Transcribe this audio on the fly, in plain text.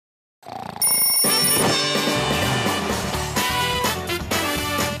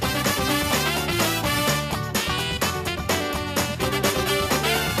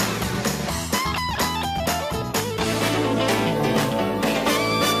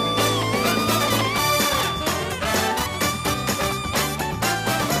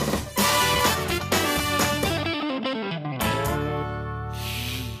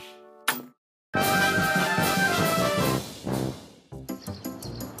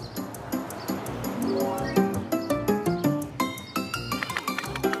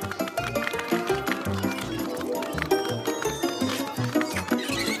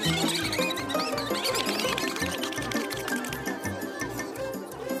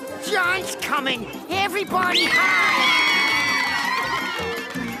John's coming! Everybody hide!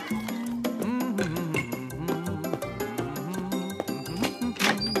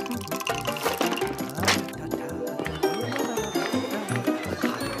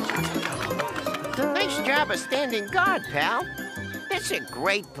 Nice job of standing guard, pal. It's a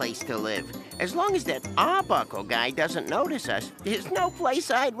great place to live. As long as that Arbuckle guy doesn't notice us, there's no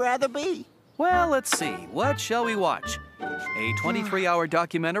place I'd rather be. Well, let's see. What shall we watch? A 23-hour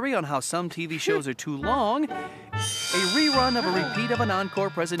documentary on how some TV shows are too long, a rerun of a repeat of an encore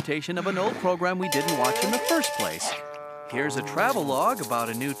presentation of an old program we didn't watch in the first place. Here's a travel log about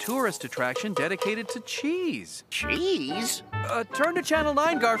a new tourist attraction dedicated to cheese. Cheese? Turn to Channel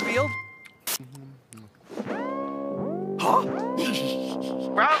 9, Garfield. Huh?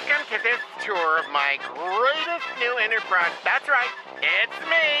 Welcome to this tour of my greatest new enterprise. That's right, it's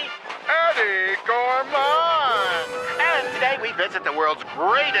me, Eddie Gourmand. And today we visit the world's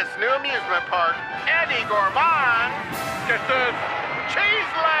greatest new amusement park, Eddie Gourmand. This is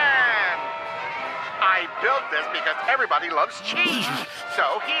Cheeseland. I built this because everybody loves cheese.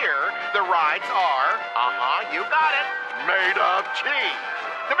 So here, the rides are, you got it, made of cheese.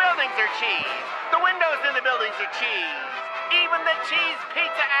 The buildings are cheese. The windows in the buildings are cheese. Even the cheese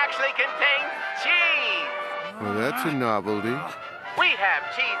pizza actually contains cheese. Well, that's a novelty. We have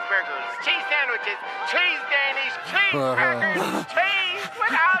cheeseburgers, cheese sandwiches, cheese Danish, cheese crackers, cheese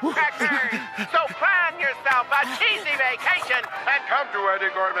without crackers. So plan yourself a cheesy vacation and come to Eddie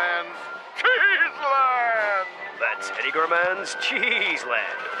Gourmand's Cheeseland. That's Eddie Gourmand's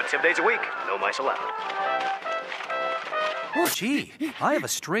Cheeseland. But 7 days a week, no mice allowed. Oh, gee, I have a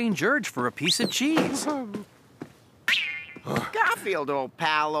strange urge for a piece of cheese. Garfield, old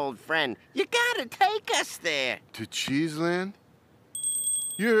pal, old friend, you gotta take us there. To Cheeseland?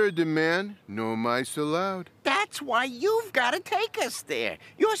 You heard the man. No mice allowed. That's why you've gotta take us there.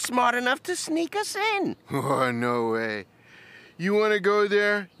 You're smart enough to sneak us in. Oh, no way. You want to go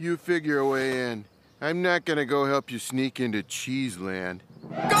there? You figure a way in. I'm not gonna go help you sneak into Cheeseland.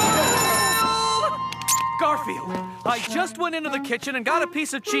 Garfield, I just went into the kitchen and got a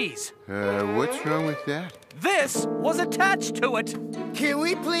piece of cheese. What's wrong with that? This was attached to it. Can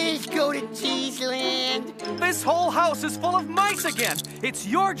we please go to Cheeseland? This whole house is full of mice again. It's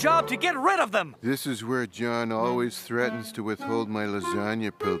your job to get rid of them. This is where John always threatens to withhold my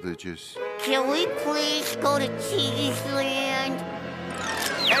lasagna privileges. Can we please go to Cheeseland?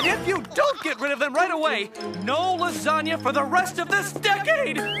 And if you don't get rid of them right away, no lasagna for the rest of this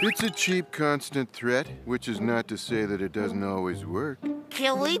decade! It's a cheap, constant threat, which is not to say that it doesn't always work.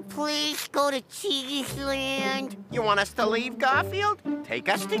 Can we please go to Cheeseland? You want us to leave, Garfield? Take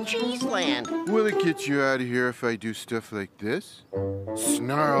us to Cheeseland. Will it get you out of here if I do stuff like this?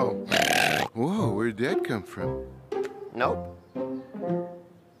 Snarl. Whoa, where'd that come from? Nope.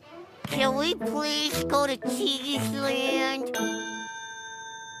 Can we please go to Cheeseland?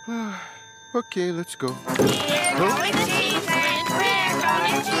 Okay, let's go.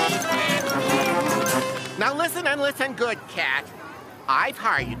 Now listen and listen good, cat. I've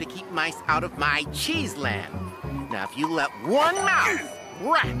hired you to keep mice out of my Cheeseland. Now if you let one mouse,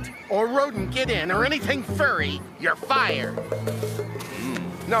 rat, or rodent get in, or anything furry, you're fired.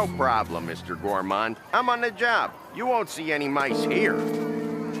 No problem, Mr. Gourmand. I'm on the job. You won't see any mice here.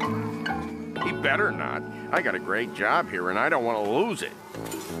 He better not. I got a great job here, and I don't want to lose it.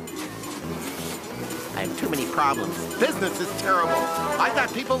 I have too many problems. Business is terrible. I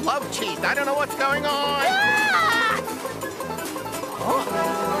thought people love cheese. I don't know what's going on.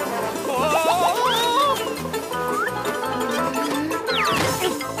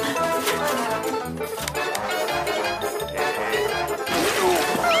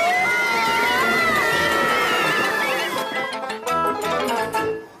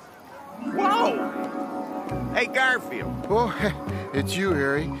 Whoa! Hey, Garfield. Oh, it's you,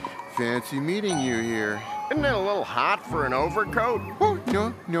 Harry. Fancy meeting you here. Isn't it a little hot for an overcoat? Oh,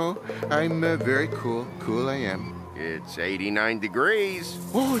 no. I'm very cool. Cool I am. It's 89 degrees.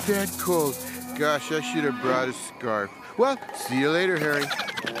 Oh, that cold. Gosh, I should have brought a scarf. Well, see you later, Harry.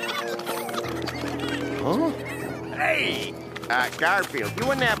 Huh? Hey! Garfield, you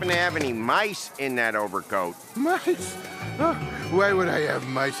wouldn't happen to have any mice in that overcoat? Mice? Oh, why would I have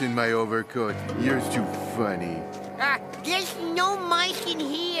mice in my overcoat? You're too funny. There's no mice in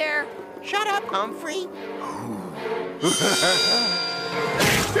here. Shut up, Humphrey.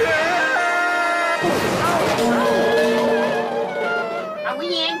 Are we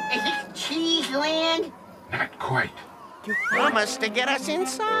in? Is this Cheeseland? Not quite. You promised to get us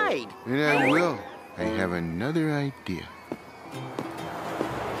inside. And I will. I have another idea.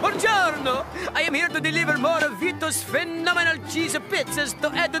 Buongiorno! I am here to deliver more of Vito's phenomenal cheese pizzas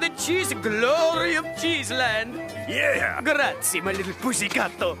to add to the cheese glory of Cheeseland. Yeah! Grazie, my little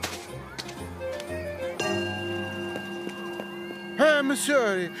pussycatto. I'm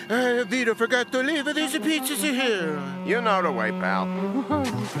sorry. Vito forgot to leave these pizzas here. You know the way, pal.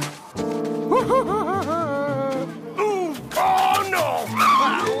 Oh, no!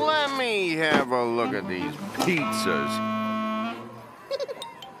 Let me have a look at these pizzas.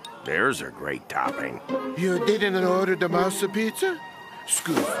 There's a great topping. You didn't order the mouse pizza?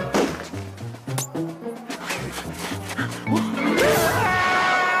 Scoop.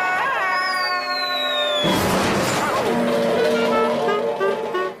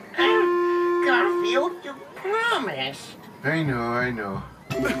 Garfield, you promised. I know.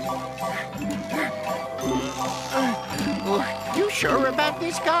 You sure about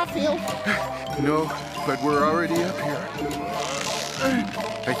this, Garfield? No, but we're already up here.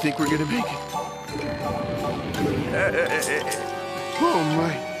 I think we're gonna make it. Oh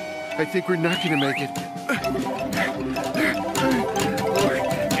my, I think we're not gonna make it.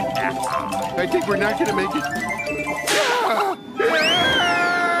 I think we're not gonna make it.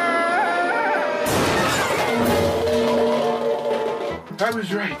 I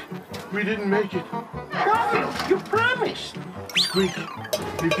was right. We didn't make it. Garfield, you promised. Squeak,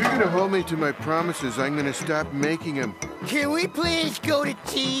 if you're gonna hold me to my promises, I'm gonna stop making them. Can we please go to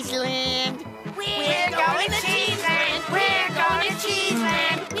Cheeseland? We're going to Cheeseland! We're going to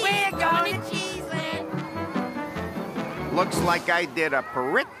Cheeseland! We're going to Cheeseland! Looks like I did a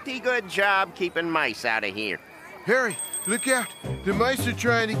pretty good job keeping mice out of here. Harry, look out. The mice are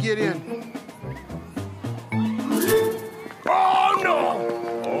trying to get in. Oh, no!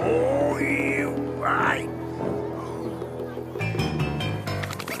 Oh, you right.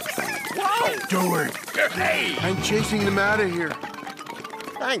 Whoa! Don't worry. Hey! I'm chasing them out of here.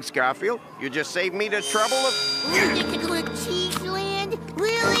 Thanks, Garfield. You just saved me the trouble of... We get to go to Cheeseland?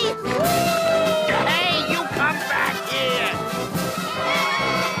 Really? Hey, you come back here!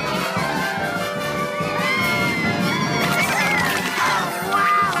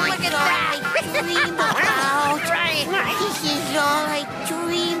 Wow, look at that! I dreamed about. This is all I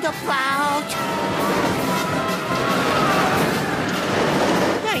dreamed about.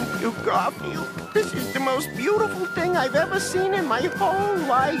 Thank you, Garfield. This is the most beautiful thing I've ever seen in my whole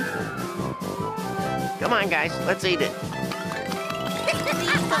life. Come on, guys. Let's eat it.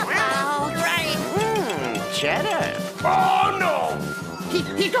 Cheddar. Oh, no!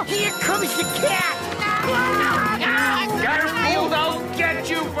 Here comes the cat! Garfield, I'll get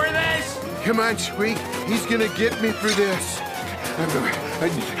you for this! Come on, Squeak. He's gonna get me for this.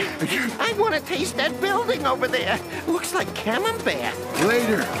 I want to taste that building over there. Looks like camembert.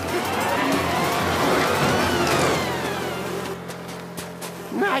 Later.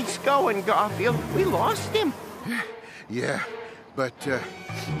 Nice going, Garfield. We lost him. Yeah, but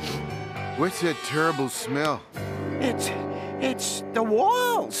what's that terrible smell? It's the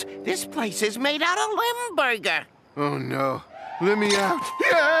walls. This place is made out of Limburger. Oh no. Let me out.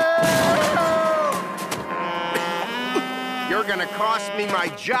 You're gonna cost me my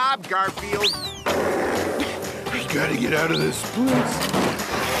job, Garfield. I gotta get out of this place.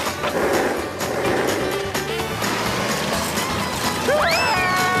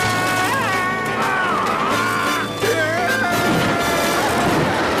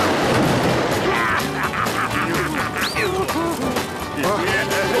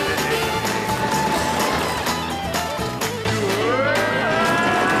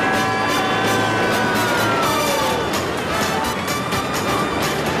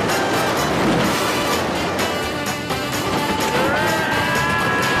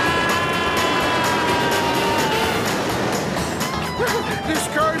 This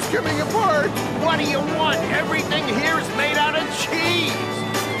car's coming apart. What do you want? Everything here is made out of cheese.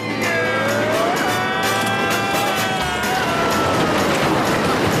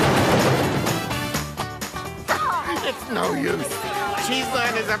 It's no use.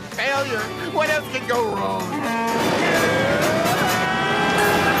 Cheeseland is a failure. What else can go wrong?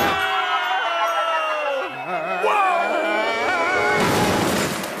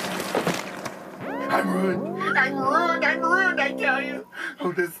 I'm ruined. I'm ruined, I tell you.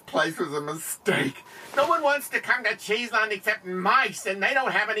 Oh, this place was a mistake. No one wants to come to Cheeseland except mice, and they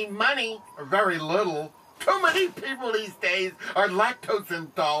don't have any money. Or very little. Too many people these days are lactose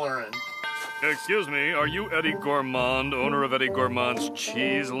intolerant. Excuse me, are you Eddie Gourmand, owner of Eddie Gourmand's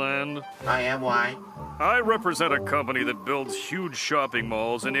Cheeseland? I am why? I represent a company that builds huge shopping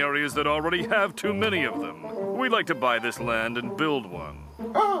malls in areas that already have too many of them. We'd like to buy this land and build one.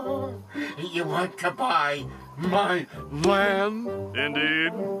 Oh, you want to buy my land?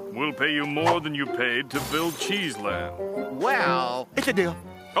 Indeed. We'll pay you more than you paid to build Cheeseland. Well, it's a deal.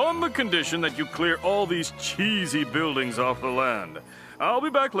 On the condition that you clear all these cheesy buildings off the land. I'll be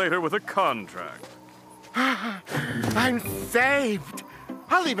back later with a contract. I'm saved.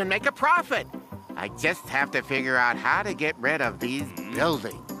 I'll even make a profit. I just have to figure out how to get rid of these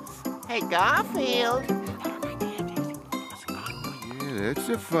buildings. Hey, Garfield. Yeah, that's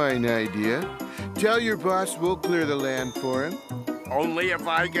a fine idea. Tell your boss we'll clear the land for him. Only if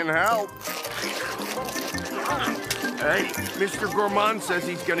I can help. Hey, Mr. Gourmand says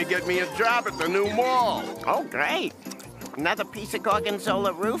he's gonna get me a job at the new mall. Oh, great. Another piece of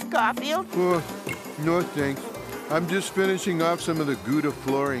Gorgonzola roof, Garfield? Oh, no thanks. I'm just finishing off some of the Gouda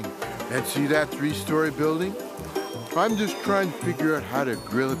flooring. And see that 3-story building? I'm just trying to figure out how to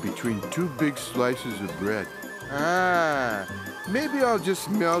grill it between 2 big slices of bread. Maybe I'll just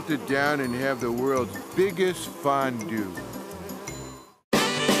melt it down and have the world's biggest fondue.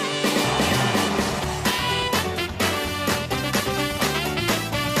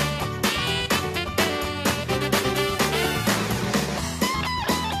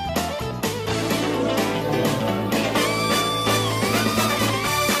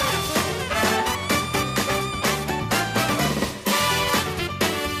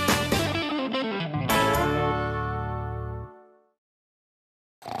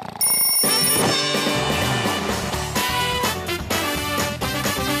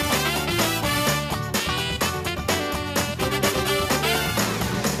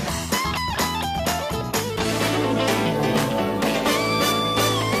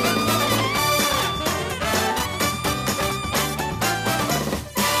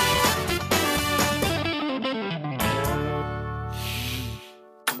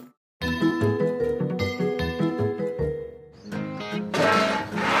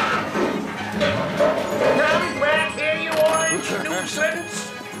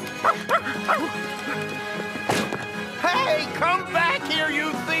 Hey, come back here,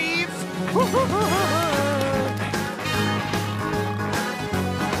 you thieves!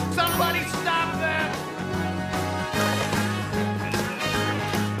 Somebody stop them!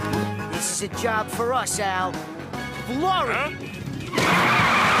 This is a job for us, Al. Glory!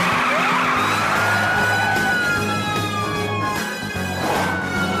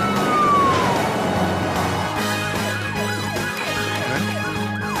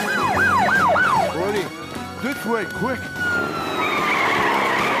 This way, quick!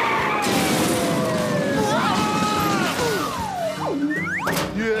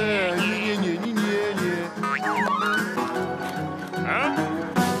 Yeah. Huh?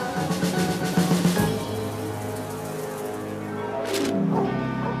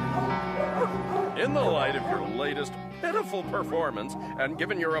 In the light of your latest pitiful performance, and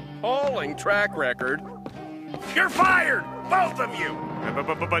given your appalling track record, You're fired! Both of you!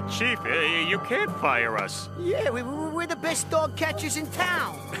 But Chief, you can't fire us. Yeah, we're the best dog catchers in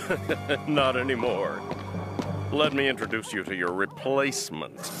town. not anymore. Let me introduce you to your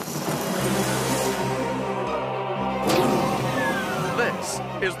replacement. This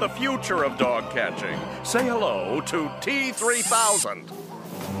is the future of dog catching. Say hello to T-3000.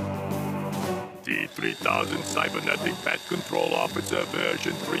 T-3000 Cybernetic Pet Control Officer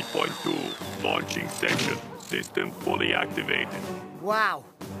version 3.2. Launching session. System fully activated. Wow,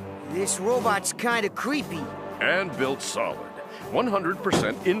 this robot's kind of creepy. And built solid.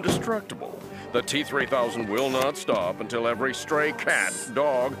 100% indestructible. The T-3000 will not stop until every stray cat,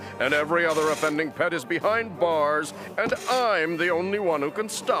 dog, and every other offending pet is behind bars, and I'm the only one who can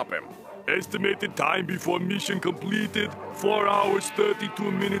stop him. Estimated time before mission completed, 4 hours,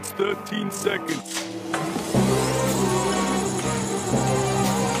 32 minutes, 13 seconds.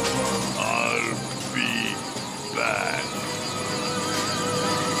 I'll be back.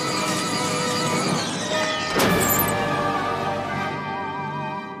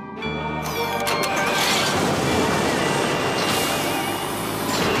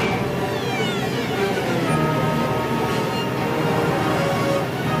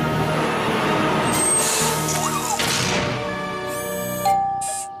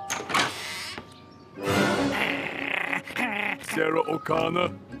 Sarah O'Connor?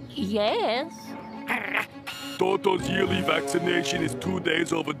 Yes? Toto's yearly vaccination is 2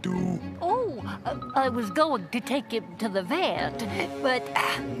 days overdue. Oh, I was going to take him to the vet, but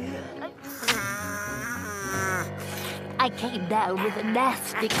I came down with a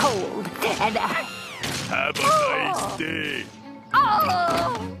nasty cold, and Have a nice day.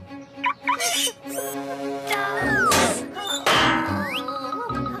 Oh!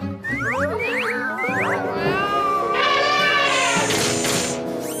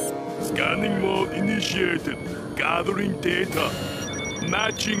 Gathering data.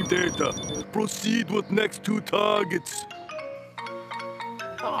 Matching data. Proceed with next 2 targets.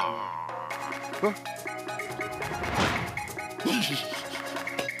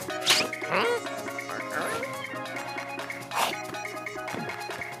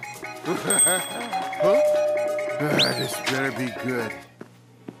 This better be good.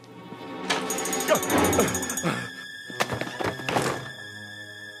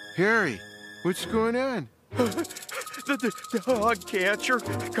 Harry, what's going on? The dog catcher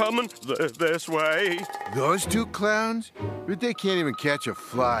coming this way. Those 2 clowns? But they can't even catch a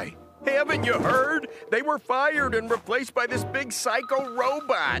fly. Haven't you heard? They were fired and replaced by this big psycho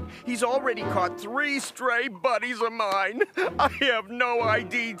robot. He's already caught 3 stray buddies of mine. I have no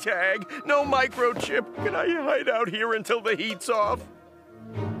ID tag, no microchip. Can I hide out here until the heat's off?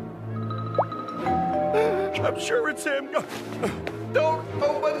 I'm sure it's him. Don't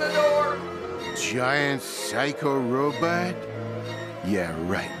open the door. Giant psycho robot? Yeah,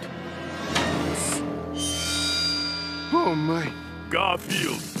 right. Oh, my.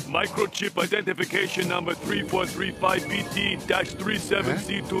 Garfield, microchip identification number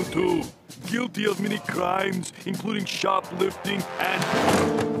 3435BT-37C22. Guilty of many crimes, including shoplifting and...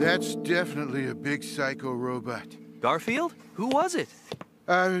 That's definitely a big psycho robot. Garfield? Who was it?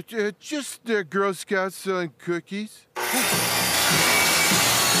 Just the Girl Scouts selling cookies.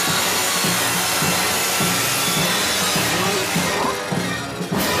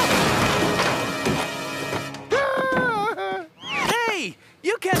 Hey!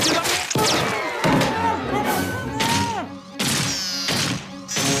 You can't do that!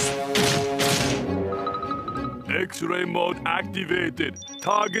 X-ray mode activated.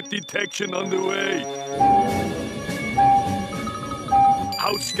 Target detection underway.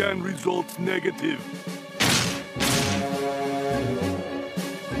 Outscan results negative.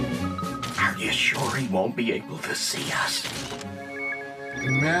 Are you sure he won't be able to see us?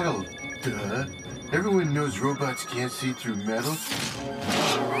 Metal, duh. Everyone knows robots can't see through metal.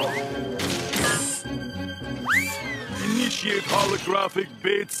 Initiate holographic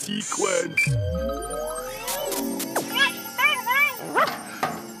bait sequence.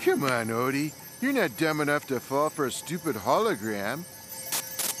 Come on, Odie. You're not dumb enough to fall for a stupid hologram.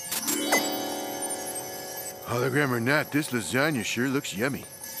 Hologram or not, this lasagna sure looks yummy.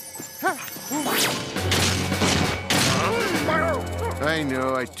 I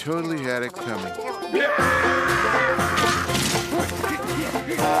know, I totally had it coming.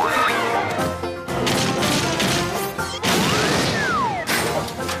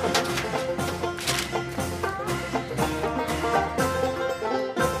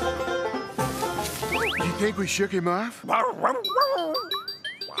 You think we shook him off?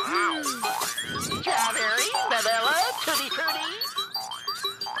 Strawberry, vanilla, tutti frutti.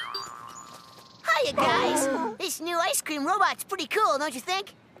 Hiya, guys. This new ice cream robot's pretty cool, don't you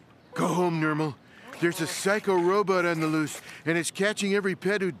think? Go home, Nermal. There's a psycho robot on the loose, and it's catching every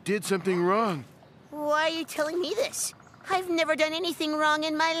pet who did something wrong. Why are you telling me this? I've never done anything wrong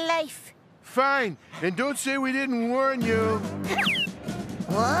in my life. Fine, and don't say we didn't warn you.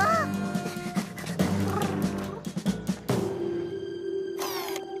 What?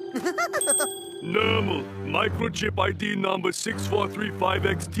 Normal. Microchip ID number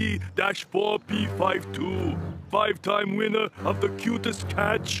 6435XT-4P52. 5-time winner of the cutest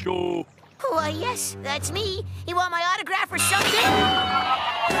cat show. Why, yes, that's me. You want my autograph or something?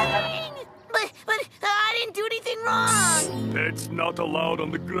 But I didn't do anything wrong. Pets not allowed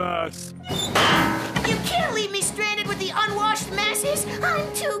on the grass. You can't leave me stranded with the unwashed masses.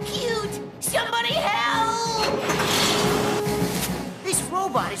 I'm too cute. Somebody help! This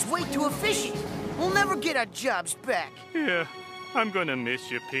robot is way too efficient. We'll never get our jobs back. Yeah, I'm gonna miss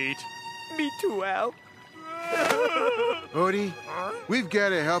you, Pete. Me too, Al. Odie, we've got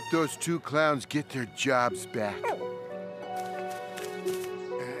to help those 2 clowns get their jobs back.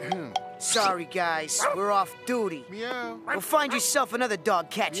 Sorry, guys. We're off duty. Meow. Go find yourself another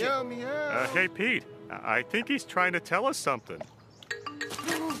dog catcher. Meow, meow. Hey, Pete. I think he's trying to tell us something.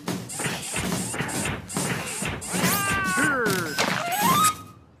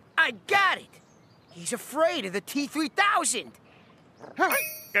 I got it. He's afraid of the T-3000.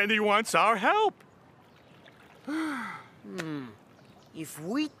 And he wants our help. If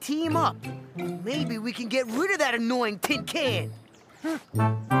we team up, maybe we can get rid of that annoying tin can.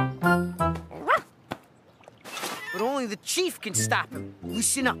 But only the chief can stop him.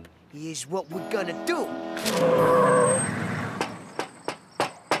 Listen up. Here's what we're gonna do.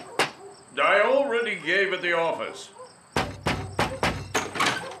 I already gave at the office.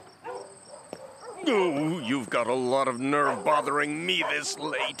 Oh, you've got a lot of nerve bothering me this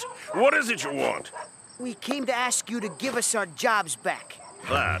late. What is it you want? We came to ask you to give us our jobs back.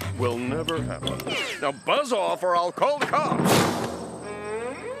 That will never happen. Now buzz off or I'll call the cops.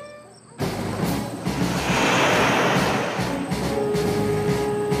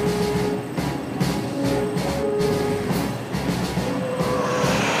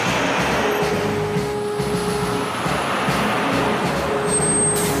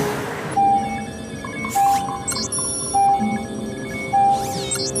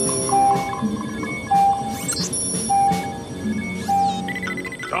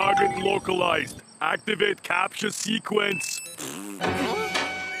 Target localized. Activate capture sequence.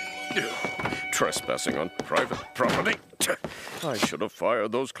 Trespassing on private property. I should have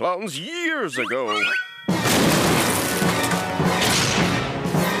fired those clowns years ago.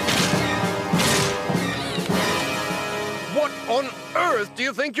 What on earth do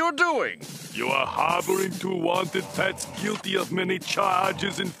you think you're doing? You are harboring two wanted pets guilty of many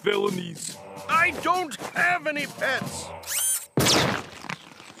charges and felonies. I don't have any pets.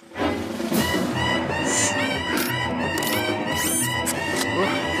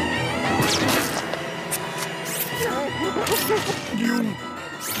 You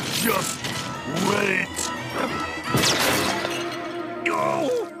just wait. Oh,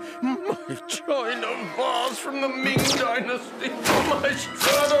 my china vase from the Ming Dynasty. My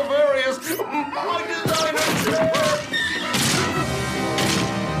Stradivarius. My designer chair.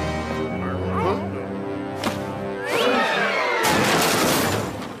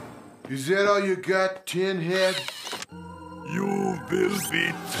 Is that all you got, Tin Head? You will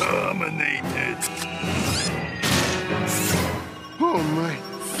be terminated. Oh, my.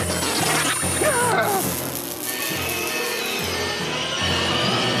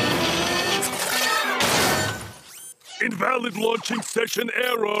 Invalid launching session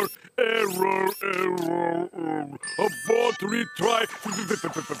error. Error. Abort retry.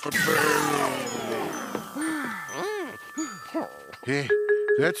 Hey,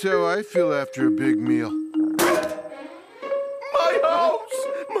 that's how I feel after a big meal. My house!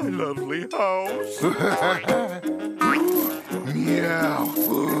 My lovely house! Meow.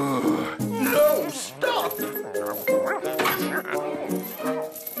 No, stop!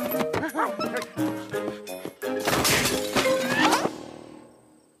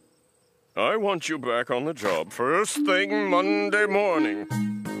 I want you back on the job first thing Monday morning.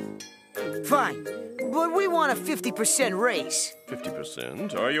 Fine, but we want a 50% raise.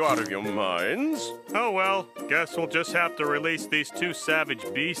 50%? Are you out of your minds? Oh well, guess we'll just have to release these two savage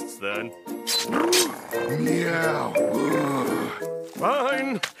beasts then. Meow.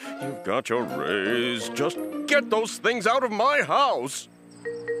 Fine. You've got your raise. Just get those things out of my house.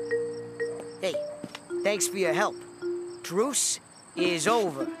 Hey, thanks for your help. Truce is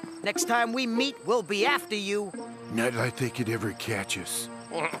over. Next time we meet, we'll be after you. Not like they could ever catch us.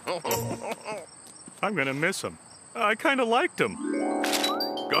 I'm gonna miss him. I kinda liked him.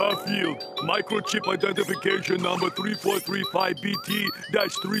 Garfield, microchip identification number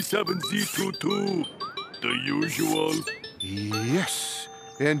 3435BT-37Z22. The usual. Yes.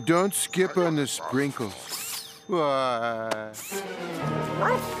 And don't skip on the sprinkles. Why?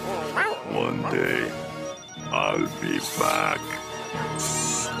 One day, I'll be back.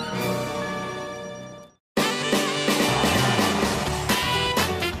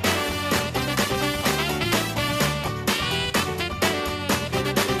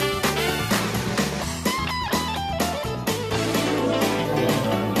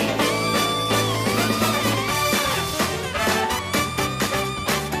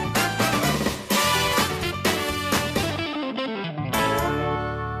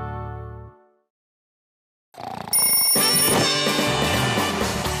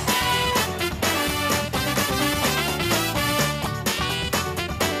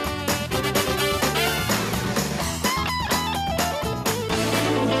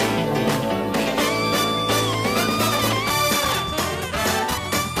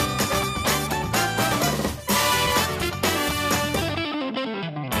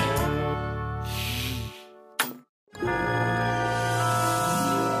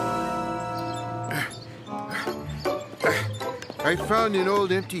 I found an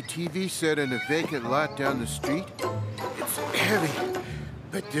old empty TV set in a vacant lot down the street. It's heavy,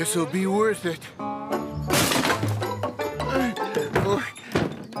 but this'll be worth it.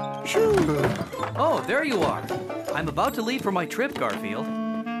 Oh, there you are. I'm about to leave for my trip, Garfield.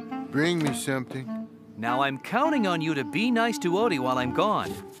 Bring me something. Now I'm counting on you to be nice to Odie while I'm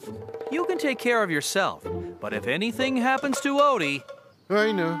gone. You can take care of yourself, but if anything happens to Odie...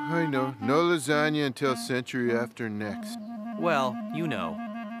 I know. No lasagna until century after next. Well, you know.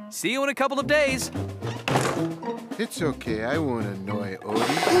 See you in a couple of days. It's okay, I won't annoy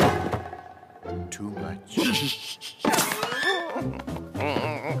Odie. too much.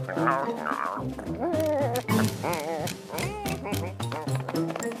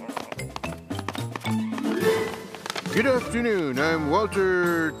 Good afternoon. I'm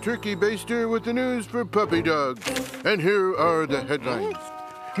Walter Turkey Baster with the news for puppy dogs. And here are the headlines.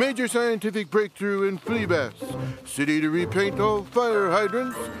 Major scientific breakthrough in flea baths. City to repaint all fire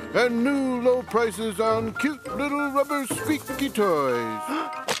hydrants. And new low prices on cute little rubber squeaky toys.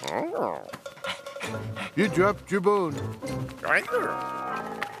 You dropped your bone.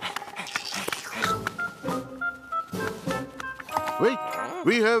 Wait,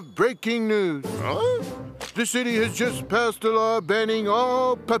 we have breaking news. The city has just passed a law banning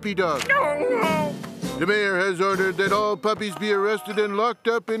all puppy dogs. The mayor has ordered that all puppies be arrested and locked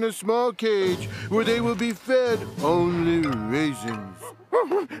up in a small cage where they will be fed only raisins.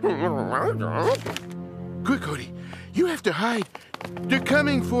 Quick, Odie, you have to hide. They're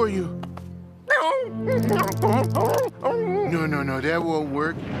coming for you. No, that won't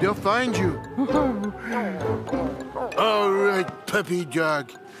work. They'll find you. All right, puppy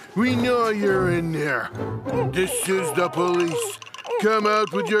dog. We know you're in there. This is the police. Come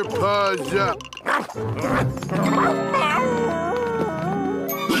out with your paws up.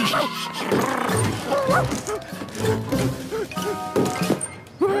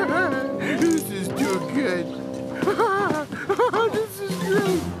 This is too good. This is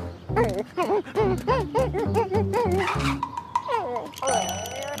great.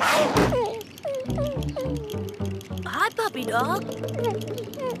 Hi, puppy dog.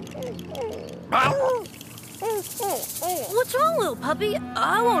 What's wrong, little puppy?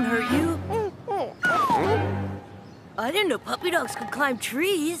 I won't hurt you. I didn't know puppy dogs could climb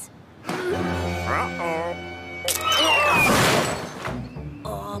trees.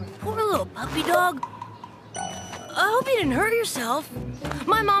 Poor little puppy dog. I hope you didn't hurt yourself.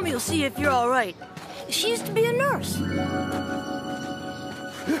 My mommy will see if you're all right. She used to be a nurse.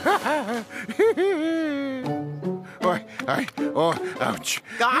 Ouch.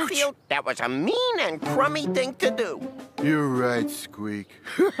 Garfield, that was a mean and crummy thing to do. You're right, Squeak.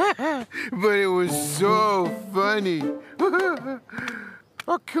 But it was so funny.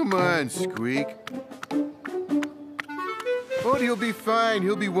 Oh, come on, Squeak. Oh, he'll be fine.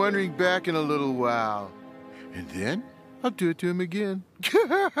 He'll be wandering back in a little while. And then I'll do it to him again.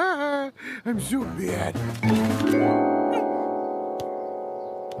 I'm so bad.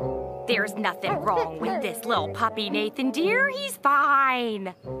 There's nothing wrong with this little puppy, Nathan, dear. He's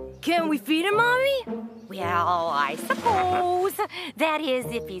fine. Can we feed him, Mommy? Well, I suppose. That is,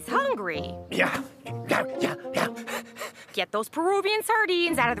 if he's hungry. Yeah. Get those Peruvian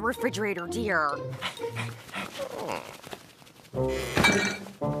sardines out of the refrigerator, dear.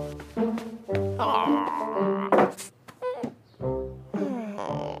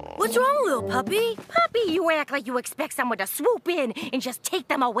 What's wrong, little puppy? Puppy, you act like you expect someone to swoop in and just take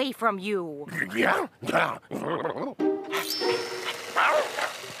them away from you. Yeah. They're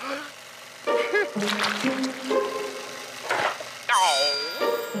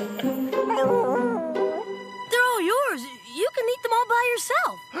all yours. You can eat them all by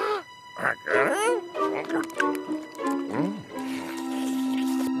yourself.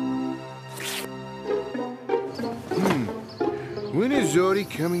 When is Odie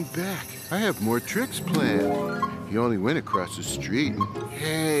coming back? I have more tricks planned. He only went across the street.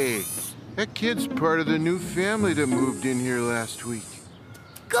 Hey, that kid's part of the new family that moved in here last week.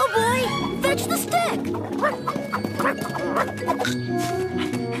 Go, boy! Fetch the stick!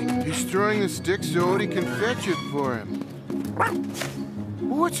 He's throwing the stick so Odie can fetch it for him.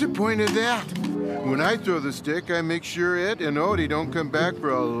 What's the point of that? When I throw the stick, I make sure it and Odie don't come back for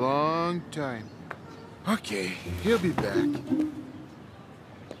a long time. Okay, he'll be back.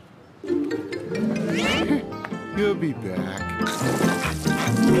 He'll be back.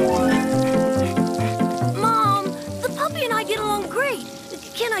 Mom, the puppy and I get along great.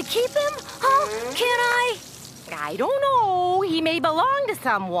 Can I keep him? Huh? Can I? I don't know. He may belong to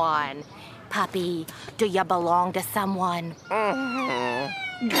someone. Puppy, do you belong to someone?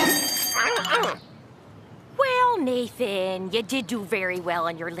 Well, Nathan, you did do very well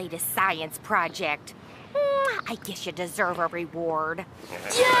on your latest science project. I guess you deserve a reward.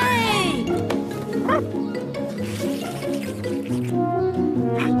 Yay!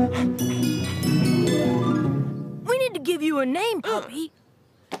 We need to give you a name, puppy.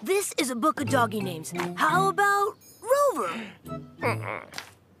 This is a book of doggy names. How about Rover?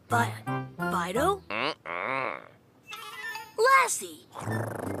 Fido? Lassie?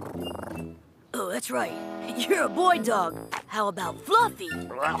 Oh, that's right. You're a boy dog. How about Fluffy?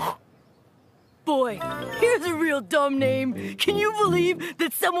 Boy, here's a real dumb name. Can you believe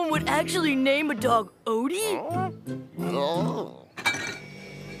that someone would actually name a dog Odie?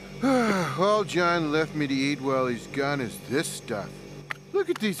 All John left me to eat while he's gone is this stuff. Look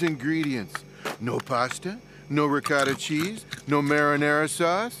at these ingredients. No pasta, no ricotta cheese, no marinara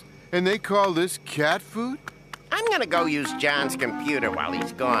sauce, and they call this cat food? I'm gonna go use John's computer while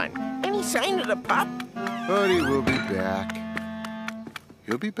he's gone. Any sign of the pup? Odie will be back.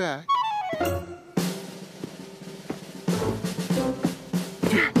 He'll be back.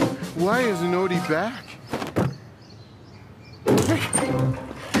 Why isn't Odie back?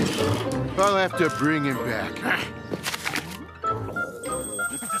 I'll have to bring him back.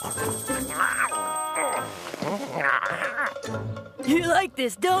 You like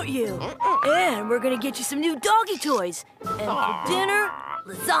this, don't you? And we're gonna get you some new doggy toys. And for dinner,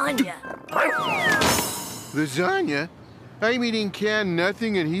 lasagna. Lasagna? I'm eating canned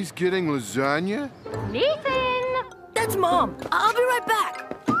nothing and he's getting lasagna? Nathan! That's Mom. I'll be right back.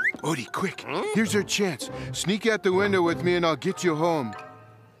 Odie, quick. Here's our chance. Sneak out the window with me and I'll get you home.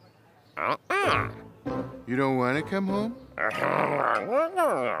 You don't want to come home?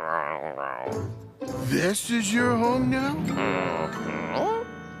 This is your home now?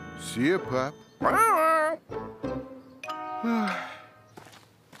 See ya, pup.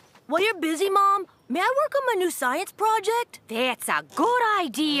 While you're busy, Mom, may I work on my new science project? That's a good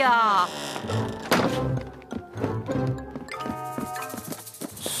idea.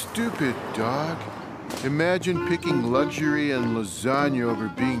 Stupid dog. Imagine picking luxury and lasagna over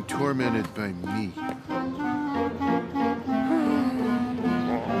being tormented by me.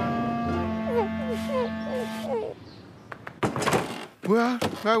 Well,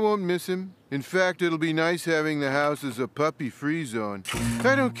 I won't miss him. In fact, it'll be nice having the house as a puppy-free zone.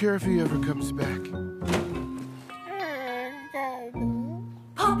 I don't care if he ever comes back.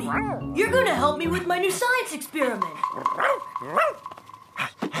 Puppy, you're gonna help me with my new science experiment.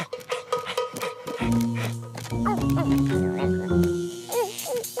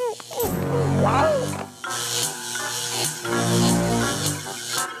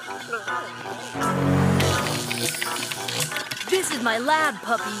 This is my lab,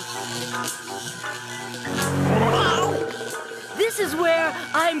 puppy. This is where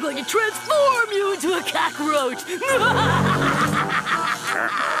I'm going to transform you into a cockroach.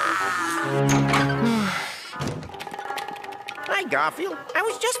 Hi, Garfield. I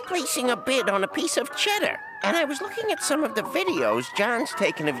was just placing a bid on a piece of cheddar, and I was looking at some of the videos John's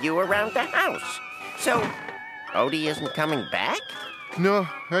taken of you around the house. So, Odie isn't coming back? No,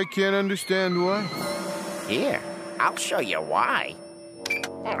 I can't understand why. Here, I'll show you why.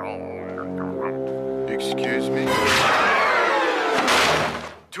 Excuse me?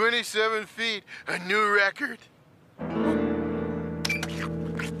 27 feet, a new record.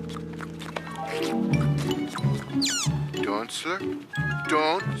 Don't slurp.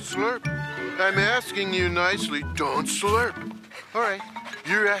 Don't slurp. I'm asking you nicely, don't slurp. All right,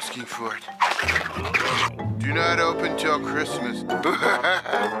 you're asking for it. Do not open till Christmas.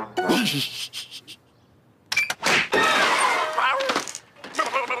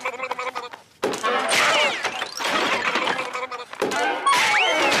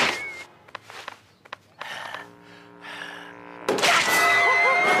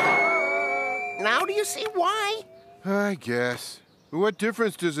 Now do you see why? I guess. What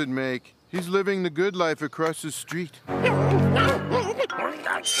difference does it make? He's living the good life across the street.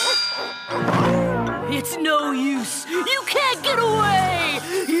 It's no use. You can't get away.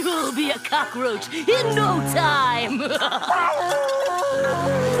 You'll be a cockroach in no time.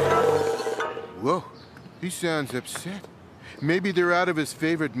 Whoa, he sounds upset. Maybe they're out of his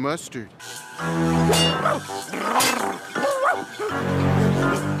favorite mustard.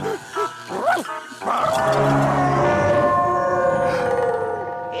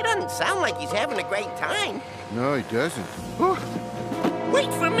 He doesn't sound like he's having a great time. No, he doesn't.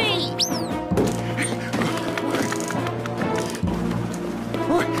 Wait for me!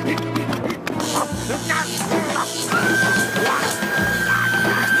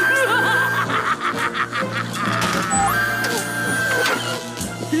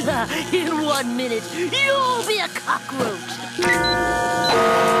 In 1 minute, you'll be a cockroach.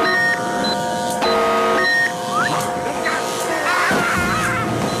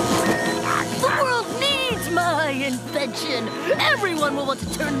 The world needs my invention. Everyone will want to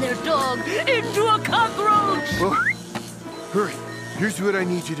turn their dog into a cockroach. Oh, hurry. Here's what I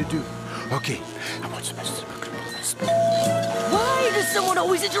need you to do. Okay, I want some. Why does someone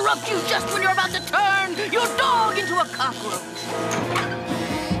always interrupt you just when you're about to turn your dog into a cockroach?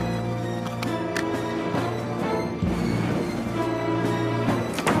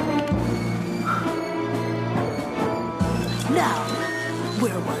 Now,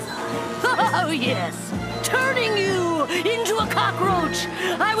 where was I? Oh, yes. Turning you into a cockroach.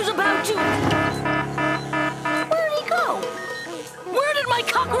 I was about to... Where'd he go? Where did my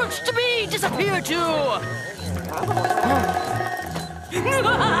cockroach to be disappear to?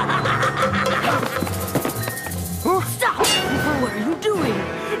 Stop! What are you doing?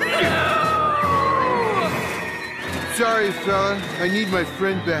 Sorry, fella. I need my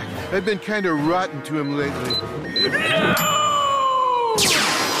friend back. I've been kind of rotten to him lately. You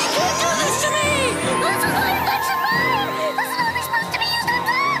can't do this to me! This is my infection fire! This is only supposed to be used on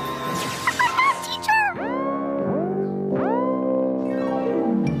dogs! Teacher!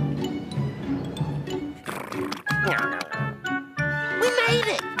 We made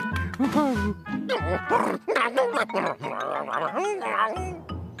it!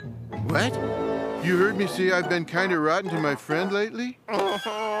 What? You heard me say I've been kind of rotten to my friend lately?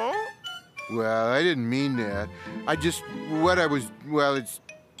 Well, I didn't mean that. It's...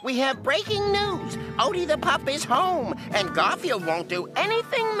 We have breaking news. Odie the pup is home, and Garfield won't do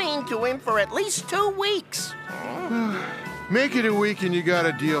anything mean to him for at least 2 weeks. Make it a week and you got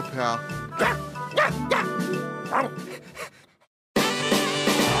a deal, pal.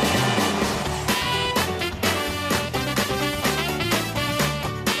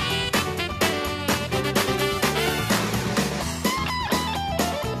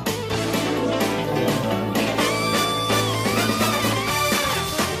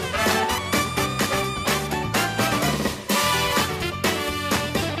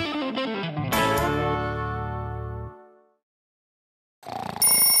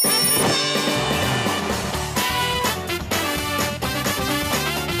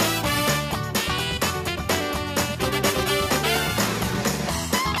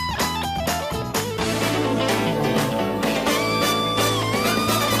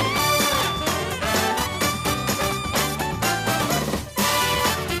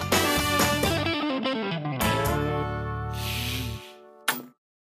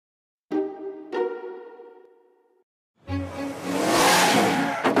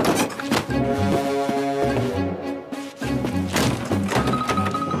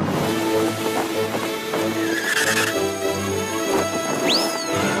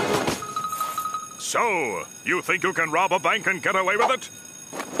 So, you think you can rob a bank and get away with it?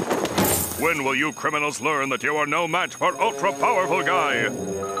 When will you criminals learn that you are no match for ultra-powerful guy?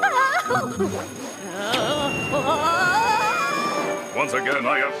 Once again,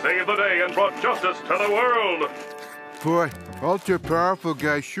 I have saved the day and brought justice to the world. Boy, ultra-powerful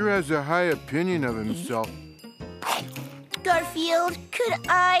guy sure has a high opinion of himself. Garfield, could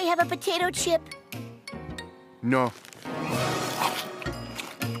I have a potato chip? No.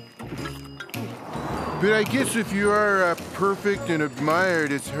 But I guess if you are perfect and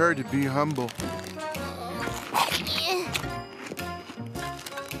admired, it's hard to be humble.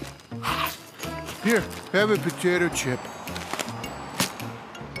 Here, have a potato chip.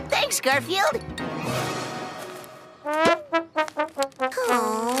 Thanks, Garfield.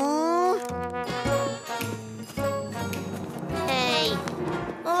 Oh. Hey,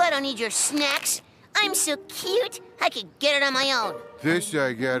 well, I don't need your snacks. I'm so cute, I could get it on my own. This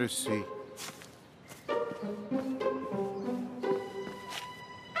I gotta see.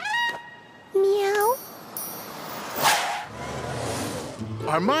 Meow.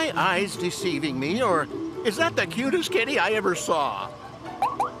 Are my eyes deceiving me, or is that the cutest kitty I ever saw?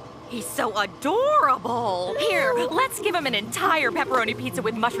 He's so adorable. Here, let's give him an entire pepperoni pizza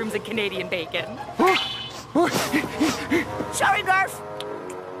with mushrooms and Canadian bacon. Sorry, Garf.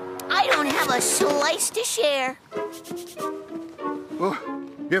 I don't have a slice to share. Oh,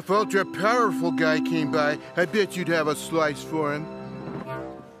 if ultra-powerful guy came by, I bet you'd have a slice for him.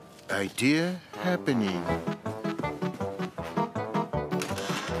 Idea happening.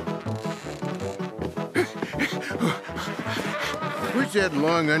 Where's that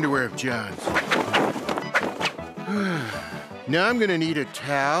long underwear of John's? Now I'm gonna need a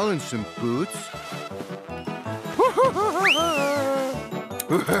towel and some boots.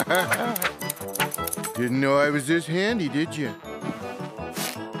 Didn't know I was this handy, did you?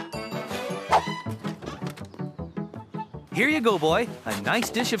 Here you go, boy. A nice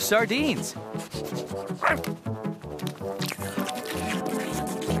dish of sardines.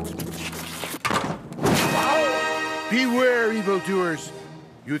 Beware, evildoers.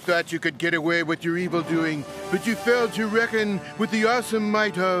 You thought you could get away with your evil doing, but you failed to reckon with the awesome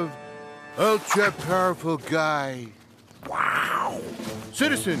might of ultra-powerful guy. Wow.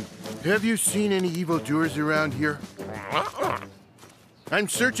 Citizen, have you seen any evildoers around here? I'm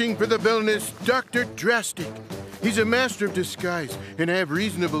searching for the villainous Dr. Drastic. He's a master of disguise, and I have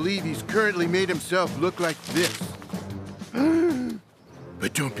reason to believe he's currently made himself look like this.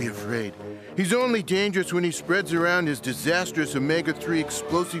 But don't be afraid. He's only dangerous when he spreads around his disastrous omega-3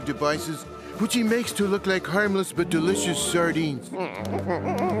 explosive devices, which he makes to look like harmless but delicious sardines.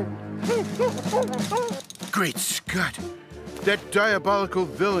 Great Scott! That diabolical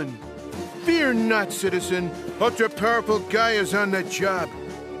villain! Fear not, citizen! Ultra-powerful guy is on the job!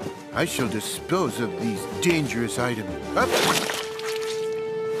 I shall dispose of these dangerous items. Up!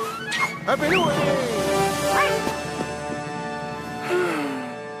 Up and away!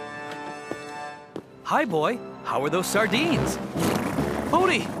 Hi, boy. How are those sardines?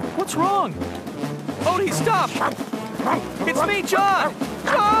 Odie, what's wrong? Odie, stop! It's me, John!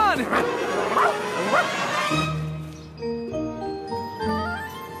 John!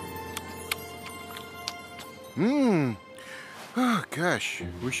 Oh, gosh.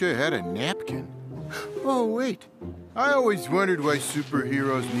 Wish I had a napkin. Oh, wait. I always wondered why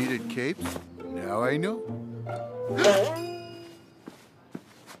superheroes needed capes. Now I know.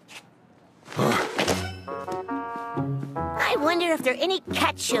 I wonder if there are any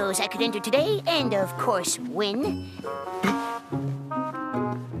cat shows I could enter today and, of course, win.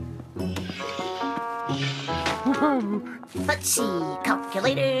 Let's see.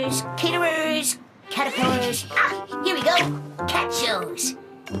 Calculators, caterers, caterpillars. Ah, here we go. Cat shows.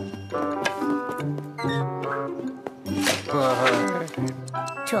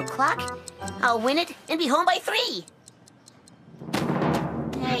 2 o'clock. I'll win it and be home by 3.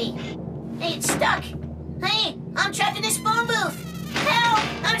 Hey, it's stuck. Hey, I'm trapped in this phone booth. Help!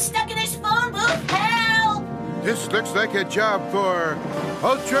 I'm stuck in this phone booth. Help! This looks like a job for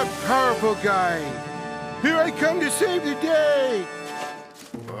ultra-powerful guy. Here I come to save the day.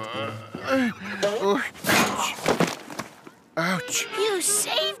 Ouch. Ouch. You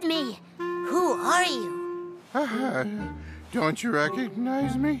saved me. Who are you? Don't you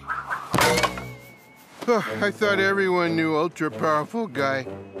recognize me? Oh, I thought everyone knew ultra-powerful guy.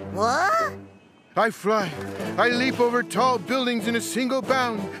 What? I fly. I leap over tall buildings in a single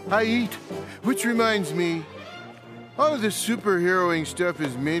bound. I eat. Which reminds me, all of this superheroing stuff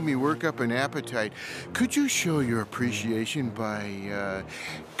has made me work up an appetite. Could you show your appreciation by,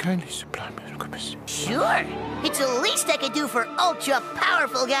 kindly supplying me with equipment? Sure. It's the least I could do for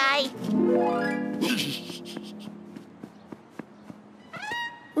ultra-powerful guy.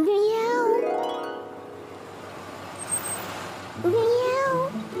 Meow. Meow.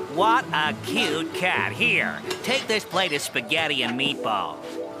 What a cute cat. Here, take this plate of spaghetti and meatballs.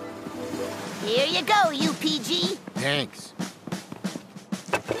 Here you go, UPG. Thanks.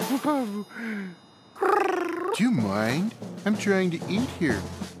 Do you mind? I'm trying to eat here.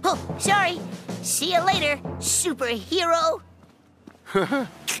 Oh, sorry. See you later, superhero.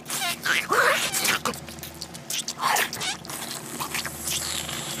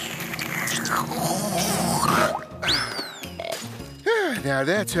 Now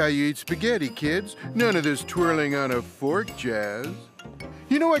that's how you eat spaghetti, kids. None of this twirling on a fork jazz.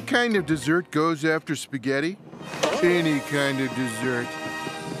 You know what kind of dessert goes after spaghetti? Any kind of dessert.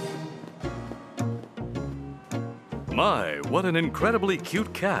 My, what an incredibly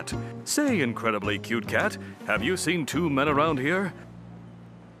cute cat. Say, incredibly cute cat, have you seen 2 men around here?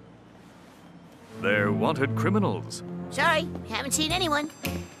 They're wanted criminals. Sorry, haven't seen anyone.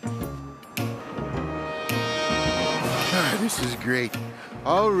 This is great.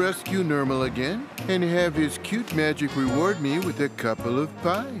 I'll rescue Normal again and have his cute magic reward me with a couple of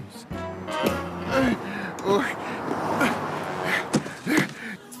pies.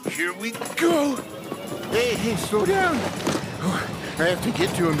 Here we go. Hey, slow down. I have to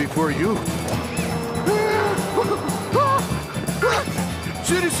get to him before you.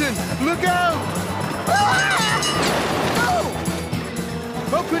 Citizen, look out!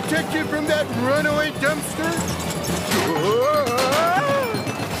 I'll protect you from that runaway dumpster.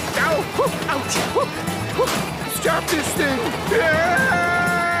 Ouch! Stop this thing!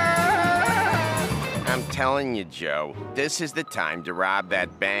 I'm telling you, Joe, this is the time to rob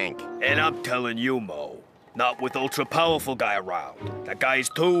that bank. And I'm telling you, Mo, not with ultra-powerful guy around. That guy's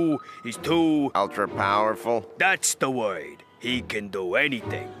too... Ultra-powerful? That's the word. He can do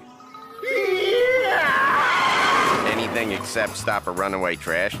anything. Anything except stop a runaway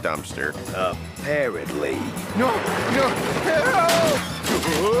trash dumpster. Apparently. No! Help!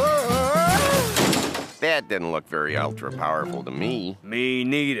 That didn't look very ultra-powerful to me. Me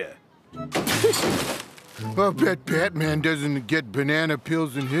neither. I'll bet Batman doesn't get banana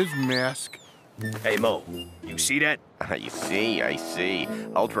peels in his mask. Hey, Mo, you see that? I see.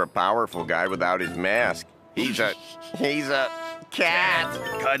 Ultra-powerful guy without his mask. He's a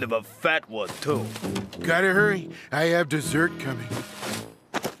cat. Kind of a fat one, too. Gotta hurry. I have dessert coming.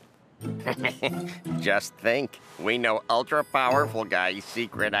 Just think, we know ultra-powerful guy's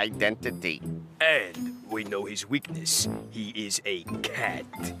secret identity. And we know his weakness. He is a cat.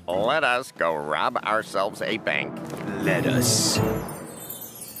 Let us go rob ourselves a bank. Let us.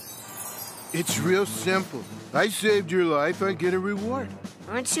 It's real simple. I saved your life, I get a reward.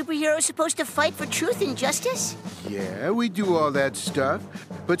 Aren't superheroes supposed to fight for truth and justice? Yeah, we do all that stuff,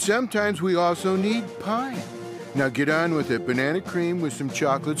 but sometimes we also need pie. Now get on with it. Banana cream with some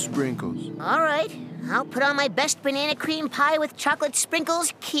chocolate sprinkles. All right. I'll put on my best banana cream pie with chocolate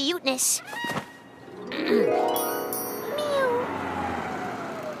sprinkles cuteness.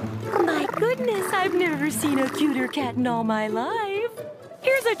 My goodness, I've never seen a cuter cat in all my life.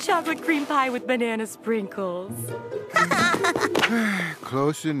 Here's a chocolate cream pie with banana sprinkles.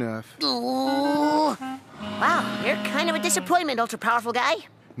 Close enough. Ooh. Wow, you're kind of a disappointment, ultra-powerful guy.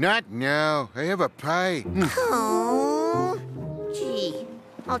 Not now. I have a pie. Oh, gee.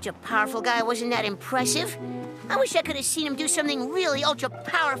 Ultra-powerful guy wasn't that impressive. I wish I could have seen him do something really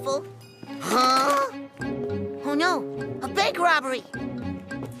ultra-powerful. Huh? Oh, no. A bank robbery.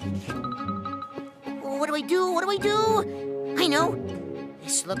 What do I do? What do I do? I know.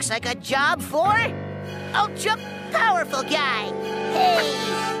 This looks like a job for ultra-powerful guy. Hey!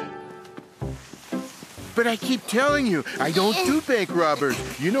 But I keep telling you, I don't do bank robbers.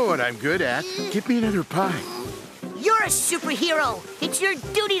 You know what I'm good at. Get me another pie. You're a superhero. It's your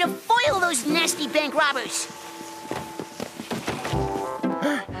duty to foil those nasty bank robbers.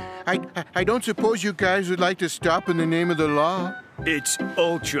 I don't suppose you guys would like to stop in the name of the law? It's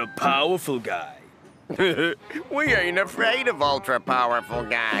ultra-powerful guy. We ain't afraid of ultra-powerful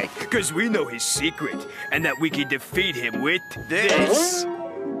guy. Because we know his secret, and that we can defeat him with This.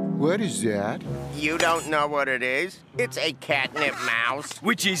 What is that? You don't know what it is? It's a catnip mouse.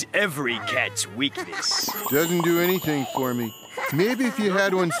 Which is every cat's weakness. Doesn't do anything for me. Maybe if you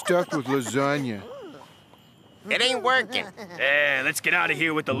had one stuffed with lasagna. It ain't working. Let's get out of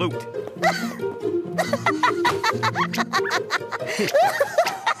here with the loot.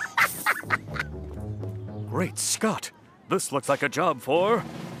 Great Scott! This looks like a job for...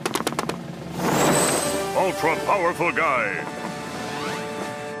 ultra-powerful guy.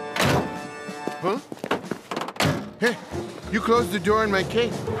 Huh? Hey, you closed the door in my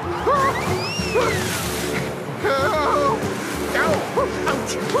cave.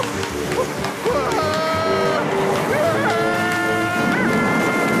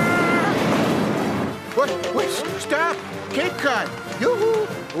 What? Stop! Cape Cod! Yoo-hoo!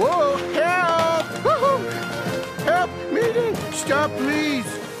 Whoa! Help! Woo-hoo! Help! Meeting! Stop, please!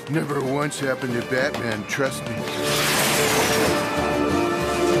 Never once happened to Batman, trust me.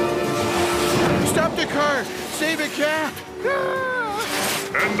 Stop the car! Save a cat!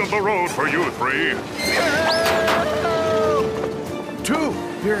 End of the road for you three. Two!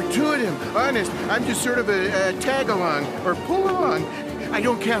 There are two of them. Honest, I'm just sort of a tag-along or pull-along. I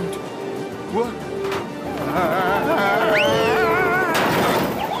don't count. What?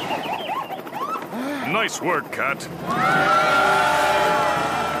 Nice work, Cat.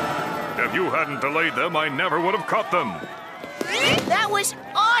 If you hadn't delayed them, I never would have caught them. That was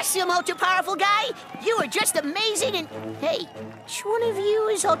awesome, ultra-powerful guy. You were just amazing and... Hey, which one of you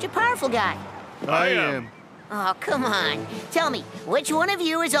is ultra-powerful guy? I am. Oh, come on. Tell me, which one of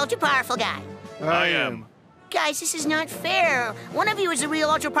you is ultra-powerful guy? I am. Guys, this is not fair. One of you is the real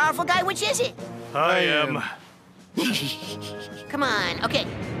ultra-powerful guy. Which is it? I am. Come on. Okay.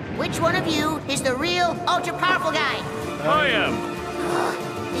 Which one of you is the real ultra-powerful guy? I am.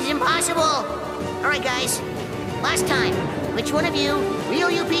 This is impossible. All right, guys. Last time. Which one of you, real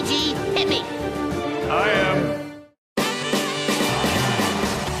UPG, hit me? I am.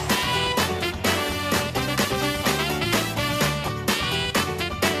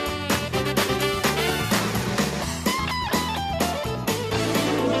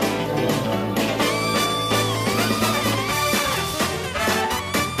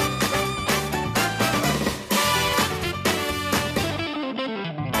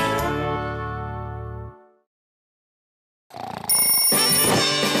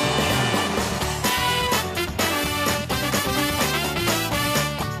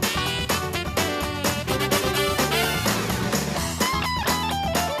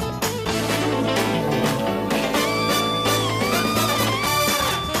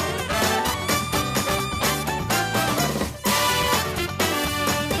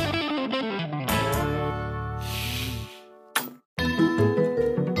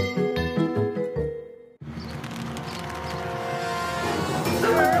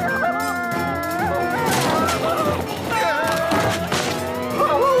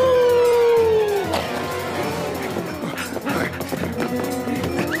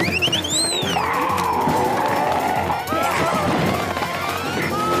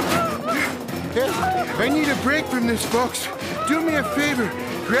 I need a break from this, folks. Do me a favor.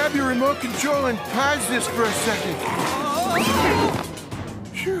 Grab your remote control and pause this for a second.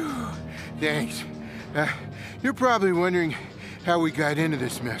 Phew. Thanks. You're probably wondering how we got into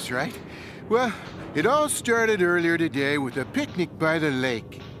this mess, right? Well, it all started earlier today with a picnic by the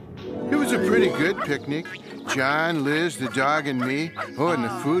lake. It was a pretty good picnic. John, Liz, the dog, and me. Oh, and the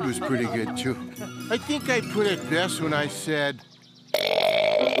food was pretty good, too. I think I put it best when I said,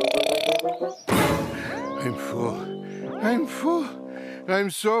 I'm full. I'm full.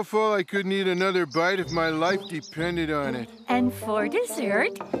 I'm so full I couldn't eat another bite if my life depended on it. And for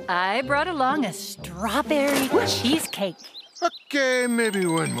dessert, I brought along a strawberry cheesecake. Okay, maybe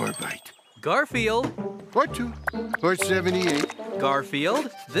one more bite. Garfield. Or 2. Or 78. Garfield,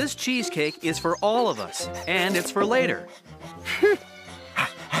 this cheesecake is for all of us, and it's for later.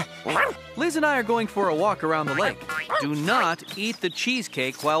 Liz and I are going for a walk around the lake. Do not eat the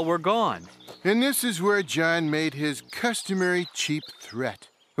cheesecake while we're gone. And this is where John made his customary cheap threat.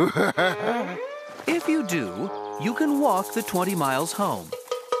 If you do, you can walk the 20 miles home.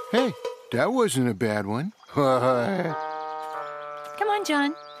 Hey, that wasn't a bad one. Come on,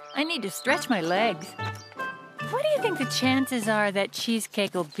 John. I need to stretch my legs. What do you think the chances are that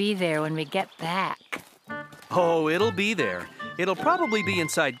cheesecake will be there when we get back? Oh, it'll be there. It'll probably be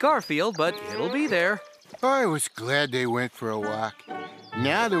inside Garfield, but it'll be there. I was glad they went for a walk.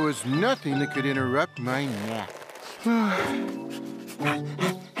 Now there was nothing that could interrupt my nap.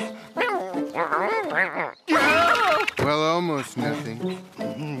 Well, almost nothing.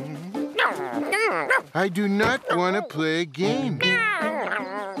 I do not want to play a game.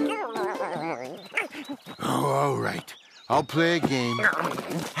 Oh, all right. I'll play a game.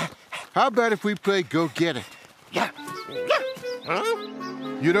 How about if we play Go Get It?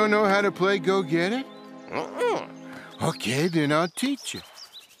 You don't know how to play Go Get It? Okay, then I'll teach you.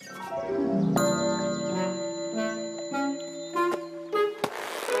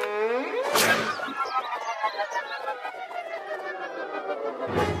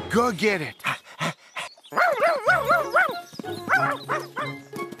 Go get it.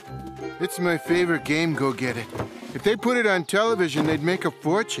 It's my favorite game, Go Get It. If they put it on television, they'd make a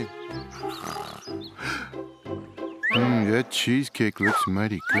fortune. That cheesecake looks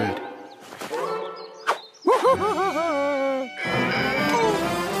mighty good.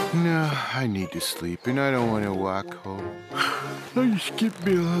 No, I need to sleep, and I don't want to walk home. Just give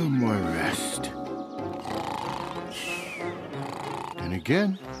me a little more rest. And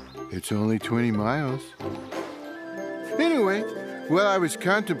again, it's only 20 miles. Anyway, while I was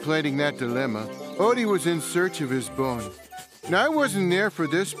contemplating that dilemma, Odie was in search of his bone. Now, I wasn't there for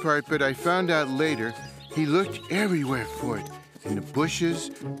this part, but I found out later he looked everywhere for it. In the bushes,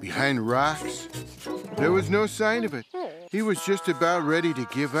 behind rocks. There was no sign of it. He was just about ready to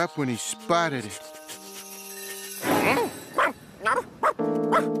give up when he spotted it.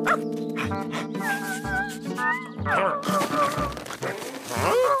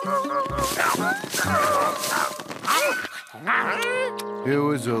 It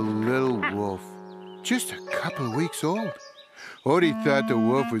was a little wolf, just a couple of weeks old. Odie thought the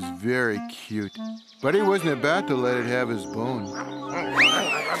wolf was very cute, but he wasn't about to let it have his bone.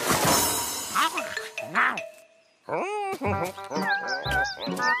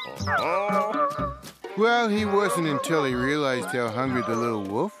 Well, he wasn't until he realized how hungry the little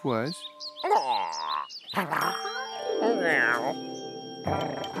wolf was.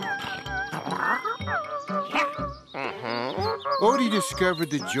 Odie discovered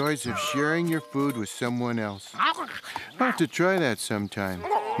the joys of sharing your food with someone else. I'll have to try that sometime.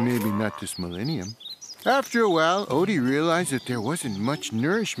 Maybe not this millennium. After a while, Odie realized that there wasn't much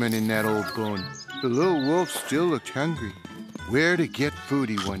nourishment in that old bone. The little wolf still looked hungry. Where to get food,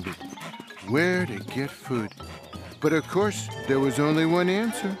 he wondered. Where to get food? But of course, there was only one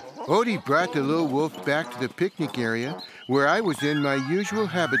answer. Odie brought the little wolf back to the picnic area where I was in my usual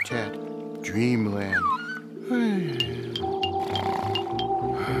habitat, dreamland.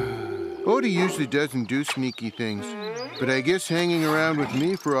 Odie usually doesn't do sneaky things, but I guess hanging around with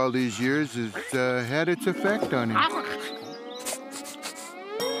me for all these years has had its effect on him.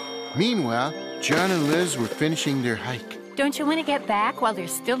 Meanwhile, John and Liz were finishing their hike. Don't you want to get back while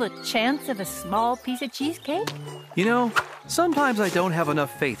there's still a chance of a small piece of cheesecake? You know, sometimes I don't have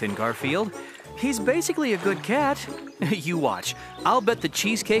enough faith in Garfield. He's basically a good cat. You watch. I'll bet the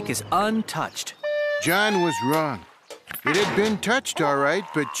cheesecake is untouched. John was wrong. It had been touched, all right,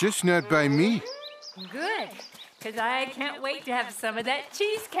 but just not by me. Good, because I can't wait to have some of that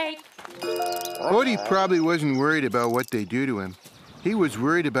cheesecake. Odie probably wasn't worried about what they do to him. He was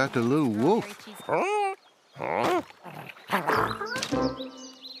worried about the little wolf.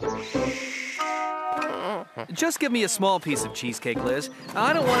 Just give me a small piece of cheesecake, Liz.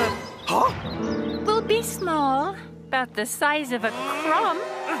 I don't want to... Huh? Will be small, about the size of a crumb.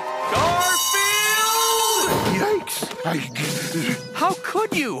 Garfield! Yikes! How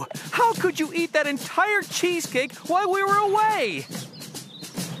could you? How could you eat that entire cheesecake while we were away?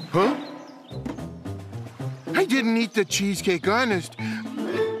 Huh? I didn't eat the cheesecake, honest.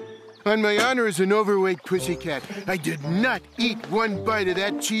 On my honor as an overweight pussycat, I did not eat one bite of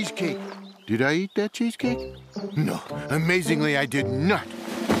that cheesecake. Did I eat that cheesecake? No, amazingly, I did not.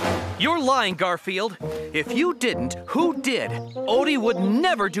 You're lying, Garfield. If you didn't, who did? Odie would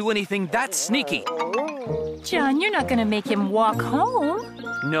never do anything that sneaky. John, you're not going to make him walk home.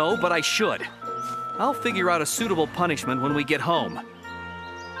 No, but I should. I'll figure out a suitable punishment when we get home.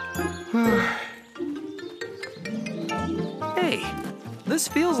 Hey, this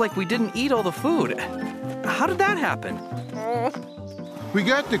feels like we didn't eat all the food. How did that happen? We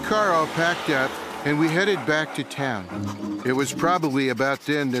got the car all packed up, and we headed back to town. It was probably about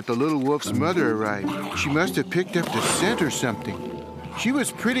then that the little wolf's mother arrived. She must have picked up the scent or something. She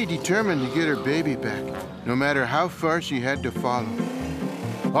was pretty determined to get her baby back, no matter how far she had to follow.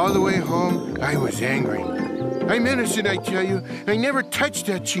 All the way home, I was angry. I'm innocent, I tell you. I never touched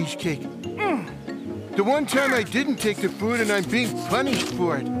that cheesecake. The one time I didn't take the food, and I'm being punished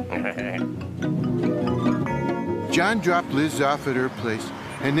for it. John dropped Liz off at her place,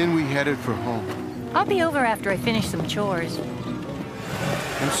 and then we headed for home. I'll be over after I finish some chores.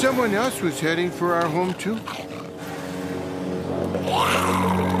 And someone else was heading for our home, too.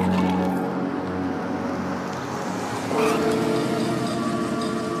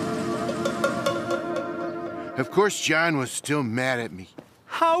 Of course, John was still mad at me.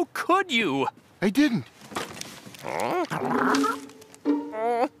 How could you? I didn't. Huh?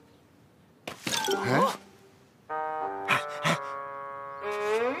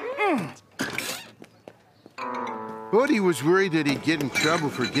 Odie was worried that he'd get in trouble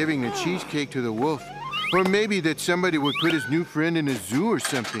for giving the cheesecake to the wolf. Or maybe that somebody would put his new friend in a zoo or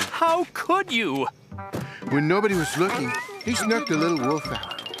something. How could you? When nobody was looking, he snuck the little wolf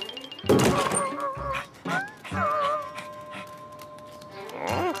out.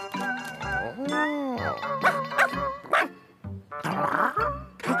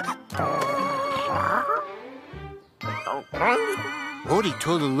 Odie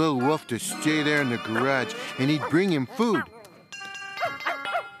told the little wolf to stay there in the garage, and he'd bring him food.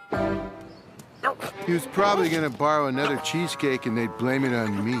 He was probably going to borrow another cheesecake, and they'd blame it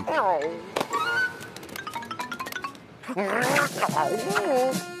on me. Oh.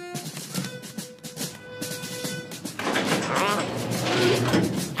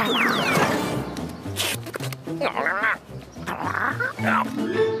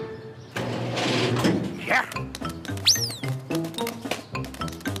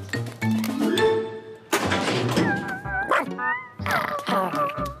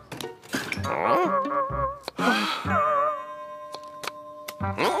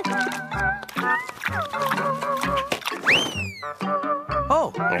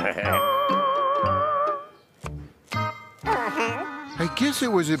 I guess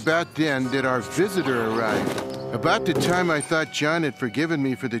it was about then that our visitor arrived. About the time I thought John had forgiven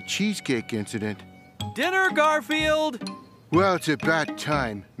me for the cheesecake incident. Dinner, Garfield! Well, it's about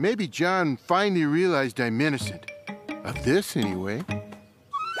time. Maybe John finally realized I'm innocent. Of this, anyway.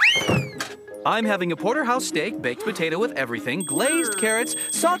 I'm having a porterhouse steak, baked potato with everything, glazed carrots,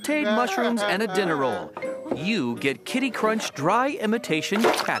 sautéed mushrooms, and a dinner roll. You get Kitty Crunch dry imitation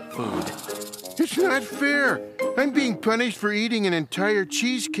cat food. It's not fair. I'm being punished for eating an entire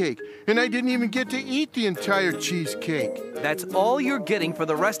cheesecake, and I didn't even get to eat the entire cheesecake. That's all you're getting for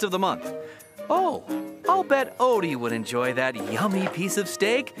the rest of the month. Oh, I'll bet Odie would enjoy that yummy piece of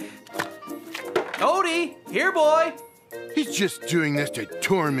steak. Odie, here, boy. He's just doing this to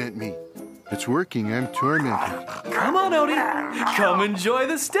torment me. It's working. I'm tormented. Come on, Odie. Come enjoy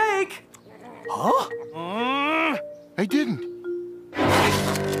the steak. Huh? I didn't.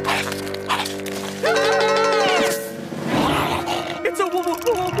 It's a wolf.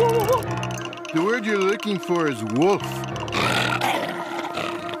 The word you're looking for is wolf.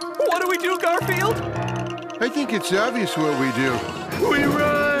 What do we do, Garfield? I think it's obvious what we do. We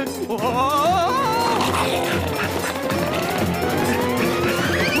run!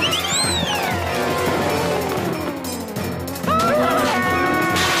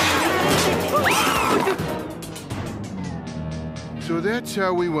 So that's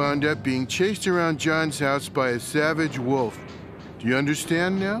how we wound up being chased around John's house by a savage wolf. Do you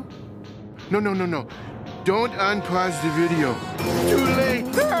understand now? No. Don't unpause the video. Too late.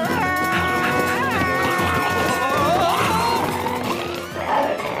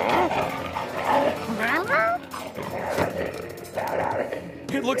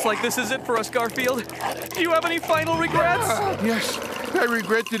 like this is it for us, Garfield. Do you have any final regrets? Yes, I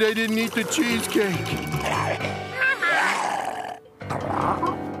regret that I didn't eat the cheesecake.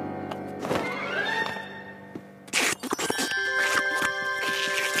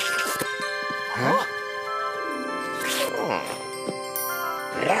 Huh?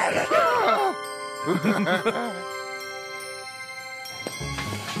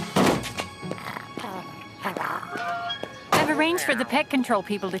 I've arranged for the pet control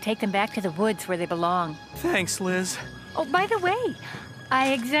people to take them back to the woods where they belong. Thanks, Liz. Oh, by the way,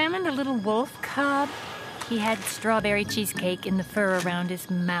 I examined a little wolf cub. He had strawberry cheesecake in the fur around his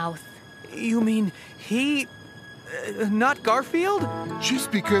mouth. You mean he... not Garfield?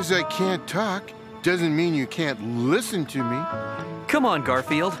 Just because I can't talk doesn't mean you can't listen to me. Come on,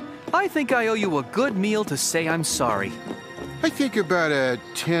 Garfield. I think I owe you a good meal to say I'm sorry. I think about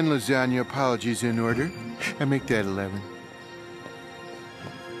 10 lasagna apologies in order. I make that 11.